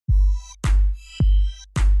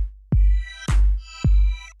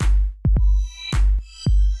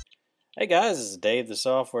Hey guys, this is Dave the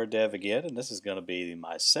Software Dev again, and this is going to be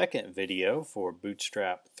my second video for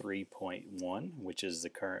Bootstrap 3.1, which is the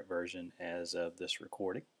current version as of this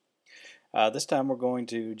recording. This time we're going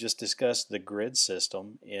to just discuss the grid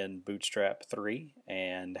system in Bootstrap 3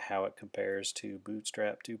 and how it compares to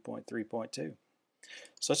Bootstrap 2.3.2.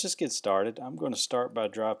 So let's just get started. I'm going to start by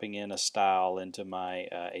dropping in a style into my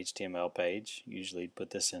HTML page. Usually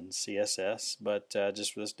put this in CSS, but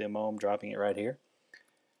just for this demo I'm dropping it right here.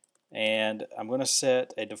 And I'm going to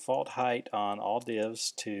set a default height on all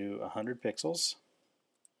divs to 100 pixels.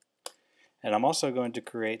 And I'm also going to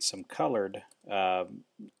create some colored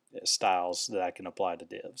styles that I can apply to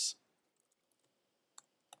divs.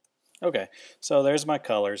 Okay, so there's my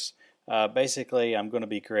colors. Basically, I'm going to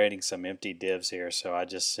be creating some empty divs here, so I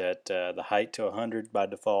just set the height to 100 by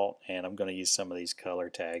default, and I'm going to use some of these color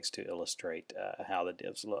tags to illustrate how the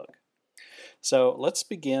divs look. So let's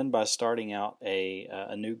begin by starting out a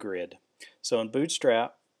new grid. So in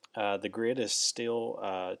Bootstrap, the grid is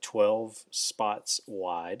still 12 spots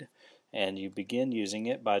wide, and you begin using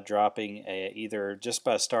it by dropping either just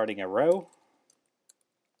by starting a row,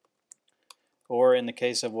 or in the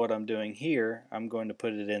case of what I'm doing here, I'm going to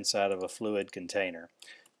put it inside of a fluid container.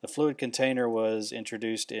 The fluid container was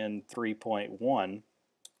introduced in 3.1,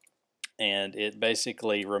 and it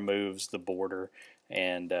basically removes the border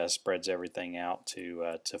and spreads everything out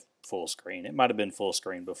to full screen. It might have been full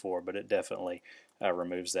screen before, but it definitely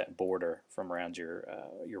removes that border from around your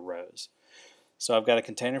rows. So I've got a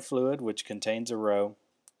container fluid which contains a row,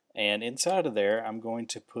 and inside of there I'm going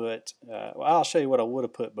to put, well, I'll show you what I would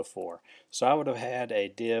have put before. So I would have had a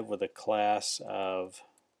div with a class of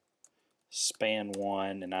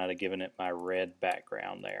span1, and I'd have given it my red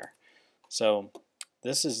background there. So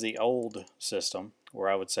this is the old system where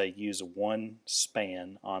I would say use one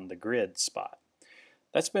span on the grid spot.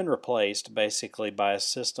 That's been replaced basically by a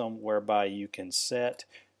system whereby you can set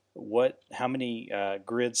how many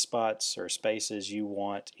grid spots or spaces you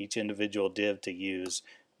want each individual div to use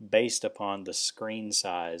based upon the screen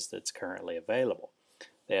size that's currently available.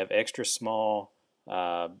 They have extra small,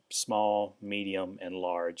 small, medium, and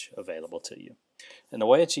large available to you. And the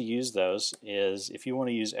way that you use those is if you want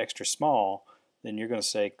to use extra small, then you're going to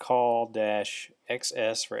say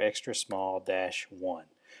call-xs for extra small -1.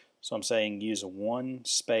 So I'm saying use one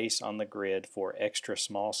space on the grid for extra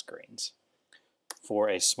small screens. For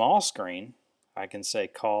a small screen, I can say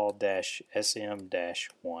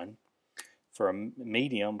call-sm-1. For a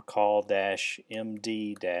medium,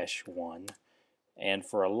 call-md-1. And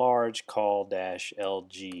for a large,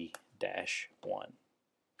 call-lg-1.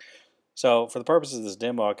 So for the purposes of this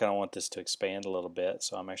demo, I kind of want this to expand a little bit,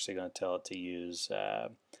 so I'm actually going to tell it to use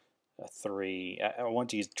 3. I want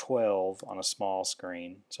to use 12 on a small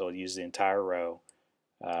screen, so it'll use the entire row,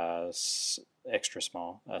 extra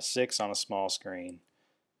small, 6 on a small screen,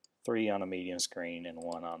 3 on a medium screen, and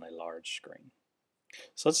 1 on a large screen.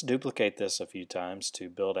 So let's duplicate this a few times to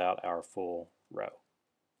build out our full row.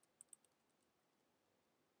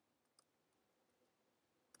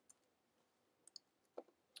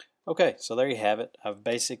 Okay, so there you have it. I've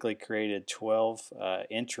basically created 12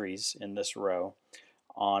 entries in this row.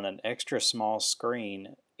 On an extra small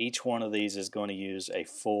screen, each one of these is going to use the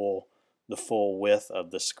full width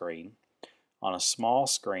of the screen. On a small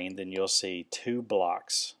screen, then you'll see 2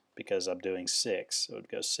 blocks because I'm doing 6. It would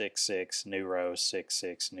go 6, 6, new row, 6,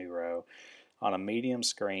 6, new row. On a medium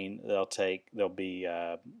screen, there'll be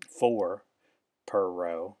 4 per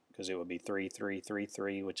row because it would be 3, 3, 3,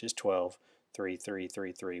 3, which is 12. 3, 3,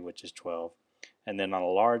 3, 3, which is 12. And then on a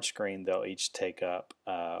large screen, they'll each take up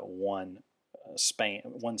one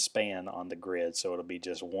span on the grid, so it'll be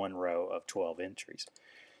just one row of 12 entries.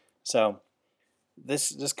 So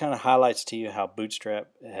this kind of highlights to you how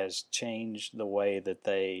Bootstrap has changed the way that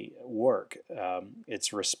they work.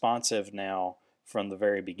 It's responsive now from the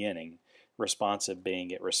very beginning. Responsive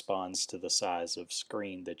being it responds to the size of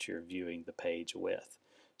screen that you're viewing the page with.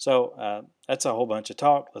 So that's a whole bunch of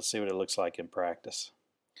talk. Let's see what it looks like in practice.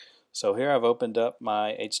 So here I've opened up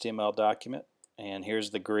my HTML document, and here's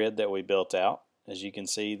the grid that we built out. As you can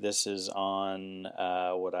see, this is on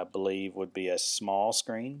what I believe would be a small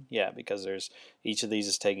screen. Yeah, because each of these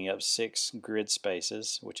is taking up 6 grid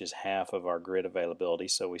spaces, which is half of our grid availability,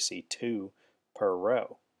 so we see 2 per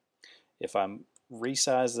row. If I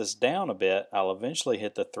resize this down a bit, I'll eventually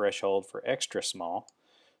hit the threshold for extra small.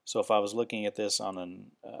 So if I was looking at this on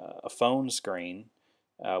a phone screen,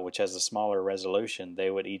 which has a smaller resolution, they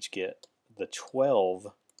would each get the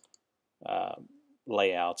 12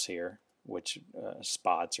 layouts here, which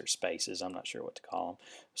spots or spaces, I'm not sure what to call them.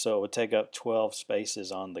 So it would take up 12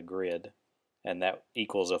 spaces on the grid and that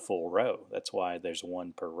equals a full row. That's why there's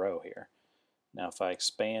 1 per row here. Now if I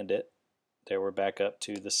expand it, there we're back up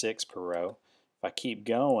to the 6 per row. If I keep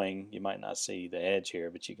going, you might not see the edge here,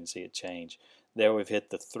 but you can see it change. There we've hit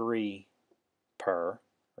the 3 per,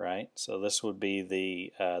 right? So this would be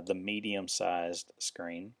the medium-sized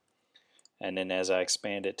screen. And then as I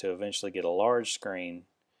expand it to eventually get a large screen,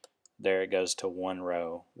 there it goes to 1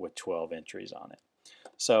 row with 12 entries on it.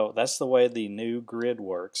 So that's the way the new grid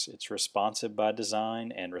works. It's responsive by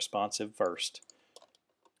design and responsive first.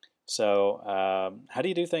 So how do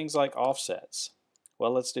you do things like offsets?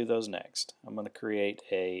 Well, let's do those next. I'm going to create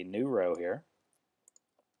a new row here.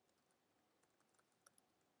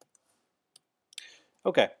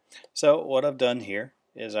 Okay, so what I've done here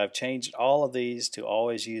is I've changed all of these to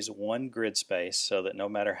always use 1 grid space so that no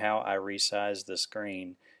matter how I resize the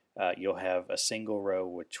screen, you'll have a single row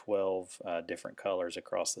with 12 different colors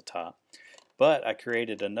across the top. But I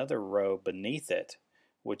created another row beneath it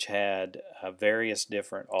which had various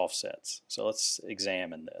different offsets. So let's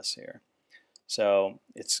examine this here. So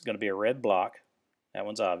it's going to be a red block. That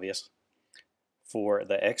one's obvious. For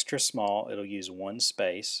the extra small, it'll use 1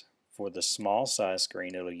 space. For the small size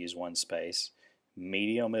screen, it'll use 1 space.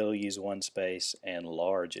 Medium, it'll use 1 space. And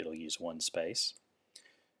large, it'll use 1 space.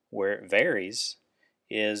 Where it varies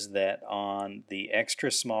is that on the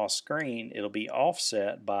extra small screen, it'll be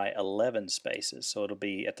offset by 11 spaces. So it'll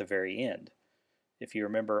be at the very end. If you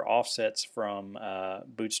remember offsets from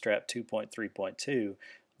Bootstrap 2.3.2,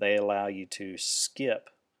 they allow you to skip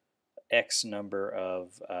X number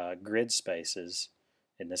of grid spaces,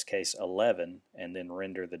 in this case 11, and then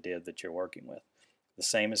render the div that you're working with. The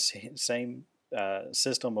same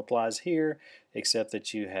system applies here, except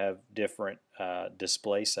that you have different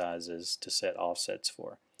display sizes to set offsets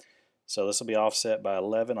for. So this will be offset by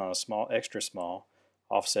 11 on a small, extra small,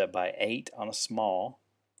 offset by 8 on a small,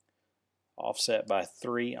 offset by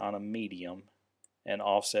 3 on a medium, and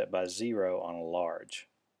offset by 0 on a large.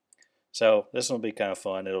 So this will be kind of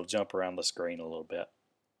fun. It'll jump around the screen a little bit.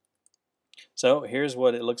 So here's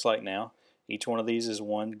what it looks like now. Each one of these is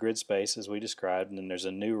 1 grid space as we described, and then there's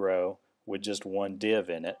a new row with just 1 div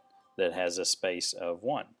in it that has a space of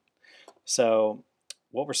 1. So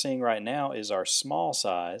what we're seeing right now is our small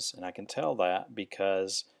size, and I can tell that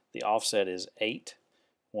because the offset is 8.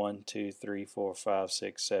 1, 2, 3, 4, 5,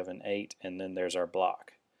 6, 7, 8, and then there's our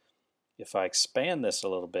block. If I expand this a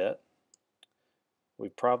little bit, we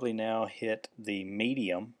probably now hit the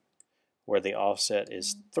medium where the offset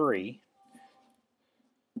is 3.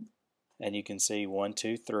 And you can see 1,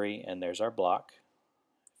 2, 3, and there's our block.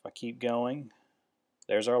 If I keep going,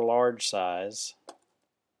 there's our large size,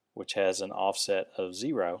 which has an offset of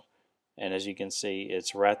 0. And as you can see,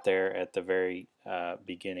 it's right there at the very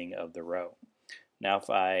beginning of the row. Now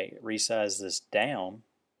if I resize this down,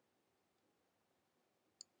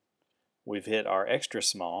 we've hit our extra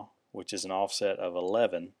small, which is an offset of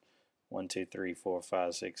 11. 1, 2, 3, 4,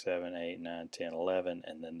 5, 6, 7, 8, 9, 10, 11,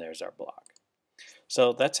 and then there's our block.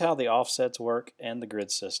 So that's how the offsets work and the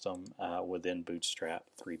grid system within Bootstrap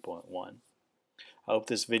 3.1. I hope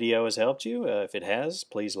this video has helped you. If it has,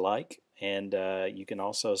 please like, and you can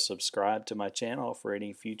also subscribe to my channel for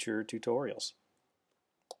any future tutorials.